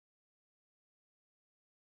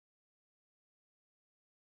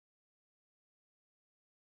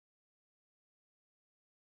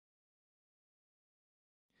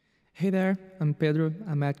Hey there, I'm Pedro.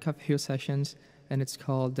 I'm at Coffee Hill Sessions, and it's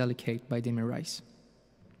called Delicate by Damien.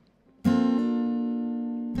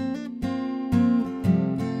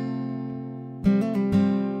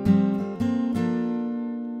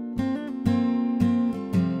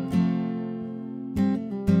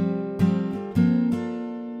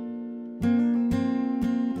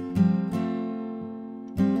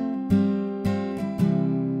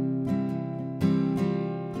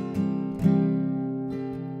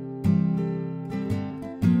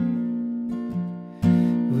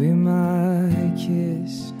 We might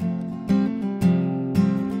kiss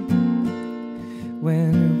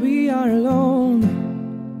when we are alone,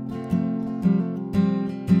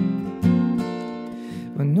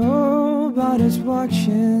 when nobody's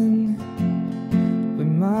watching. We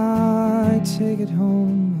might take it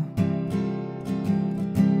home.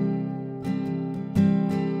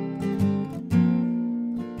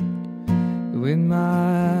 We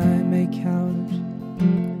might make out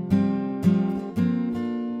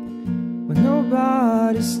when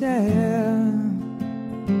nobody's there.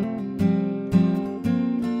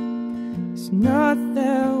 It's not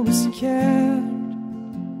that we're scared,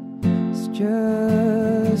 it's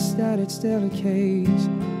just that it's delicate.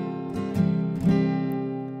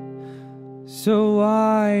 So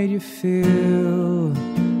why do you feel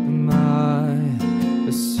my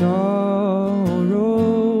sorrow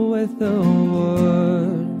with the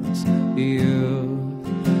words you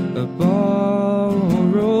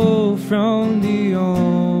borrow from the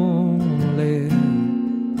only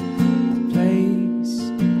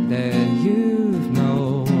place that you've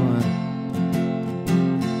known?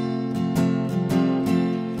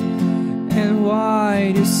 And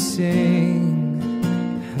why do you sing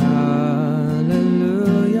hallelujah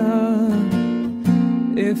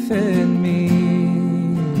if it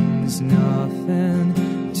means nothing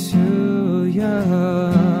to you?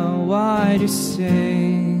 Why do you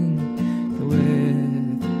sing with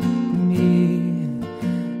me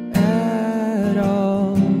at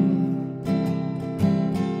all?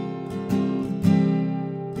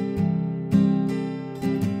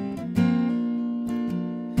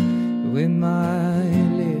 We might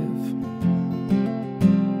live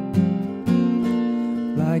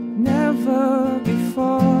like never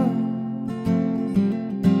before,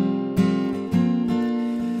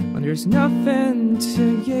 when there's nothing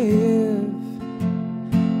to give.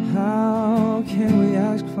 How can we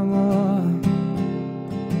ask for more?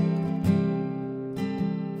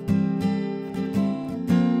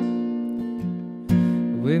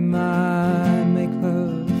 We might make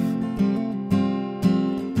love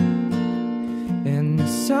in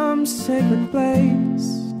some sacred place.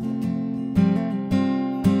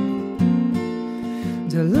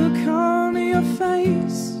 The look on your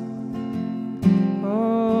face,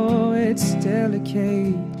 oh, it's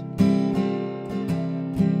delicate.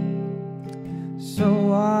 So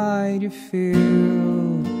why do you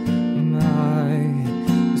feel my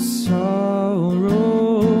sorrow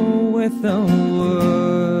with the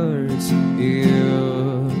words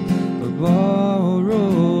you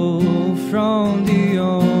borrow from the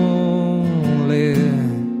only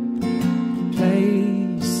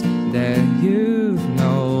place that you've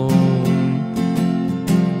known?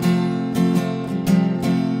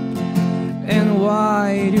 And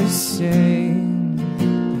why do you sing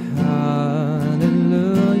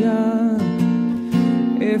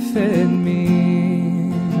if it means